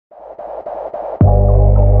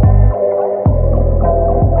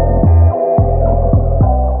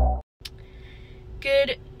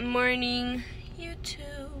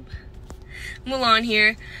still on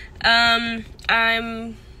here.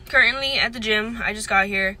 I'm currently at the gym. I just got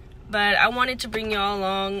here, but I wanted to bring y'all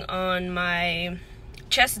along on my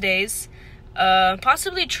chest days,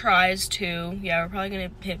 possibly tries too. Yeah, we're probably gonna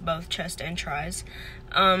hit both chest and tries.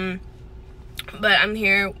 But I'm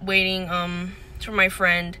here waiting for my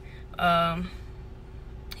friend.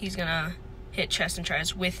 He's gonna hit chest and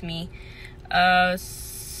tries with me.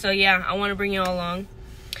 So yeah, I want to bring y'all along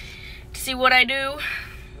to see what I do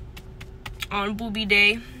on booby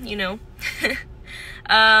day, you know.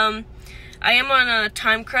 I am on a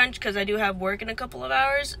time crunch because I do have work in a couple of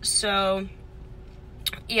hours, so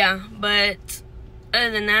yeah, but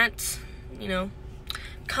other than that, you know,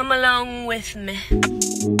 come along with me.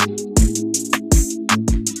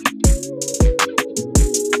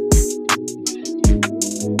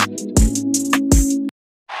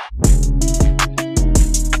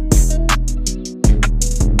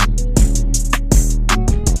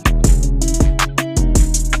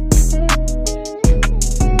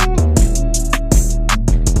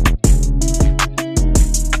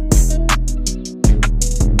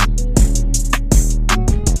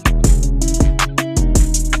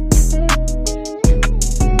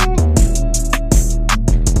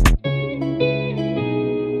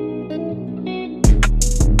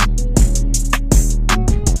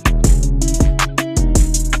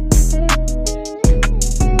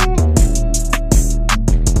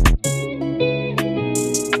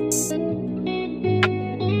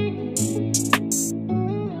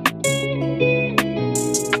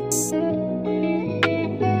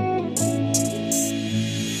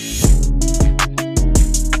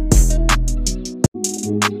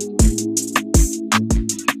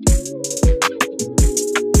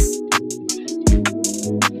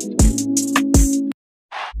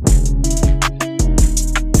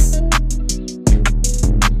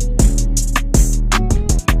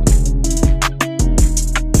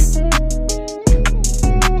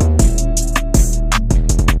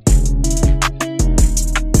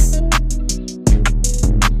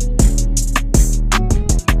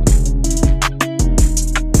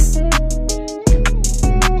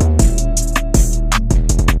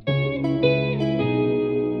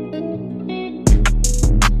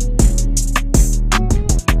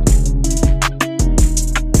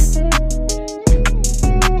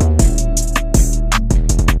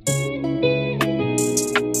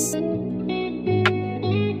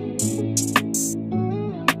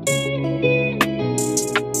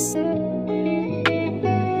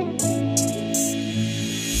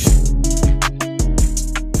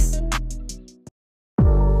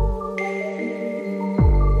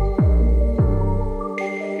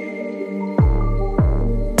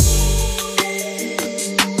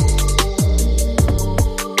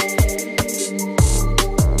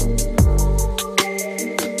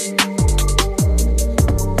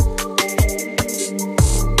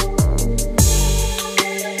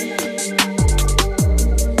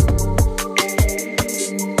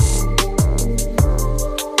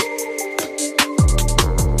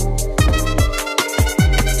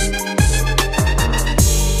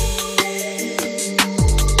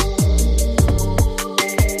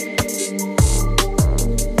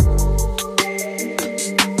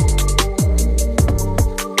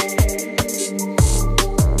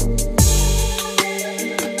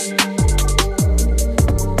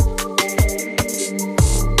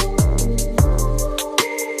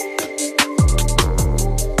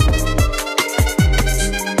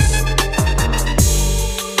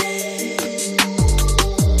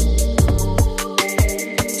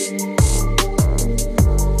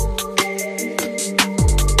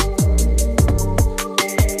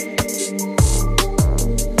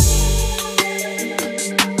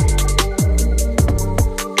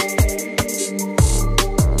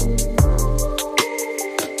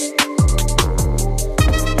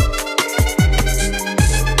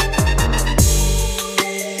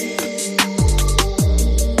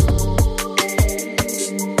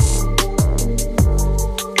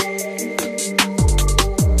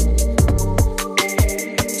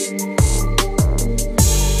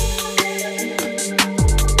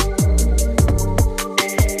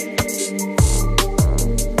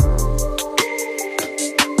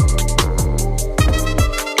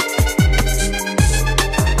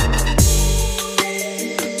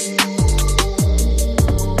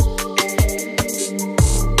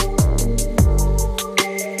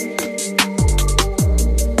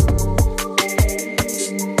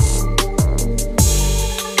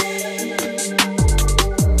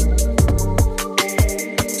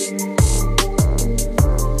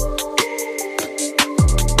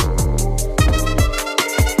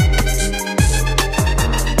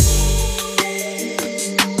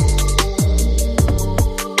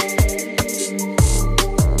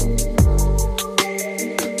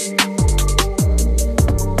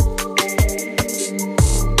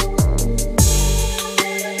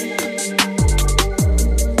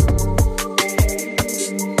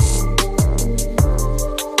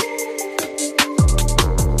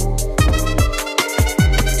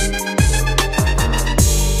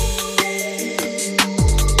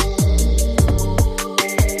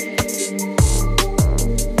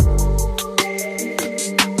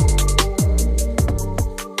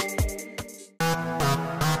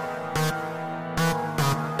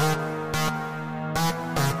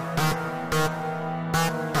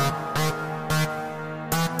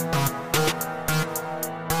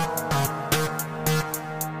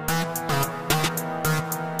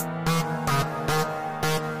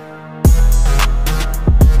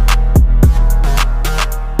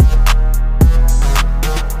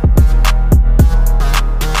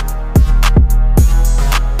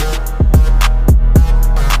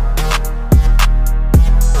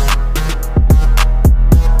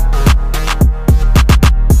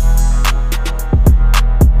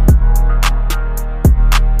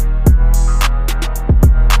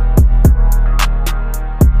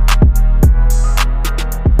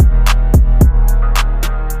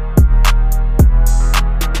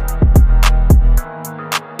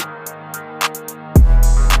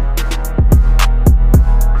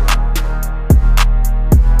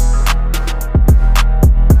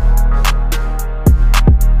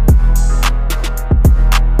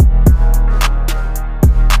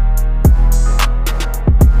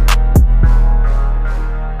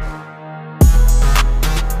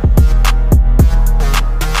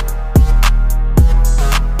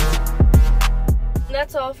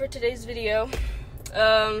 for today's video.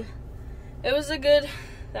 That was a good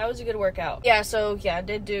workout. Yeah, so yeah, I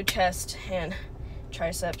did do chest and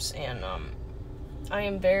triceps, and I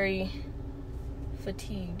am very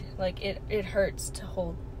fatigued. Like it hurts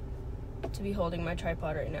to be holding my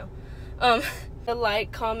tripod right now.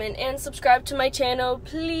 Like, comment, and subscribe to my channel,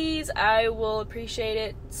 please. I will appreciate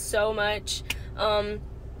it so much.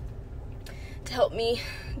 To help me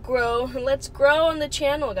grow. Let's grow on the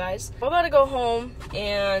channel, guys. I'm about to go home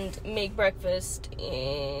and make breakfast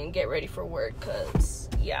and get ready for work, because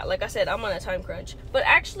yeah, like I said, I'm on a time crunch, but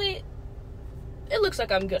actually it looks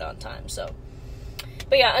like I'm good on time. So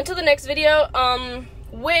but yeah, until the next video,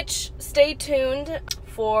 which stay tuned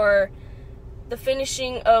for the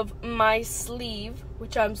finishing of my sleeve,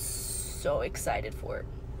 which I'm so excited for.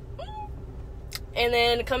 And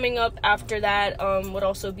then coming up after that would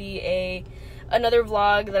also be another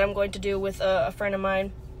vlog that I'm going to do with a friend of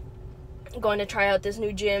mine. I'm going to try out this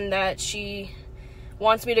new gym that she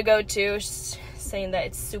wants me to go to. She's saying that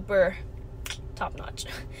it's super top notch.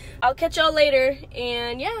 I'll catch y'all later,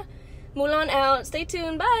 and yeah, Mulan out. Stay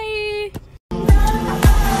tuned. Bye.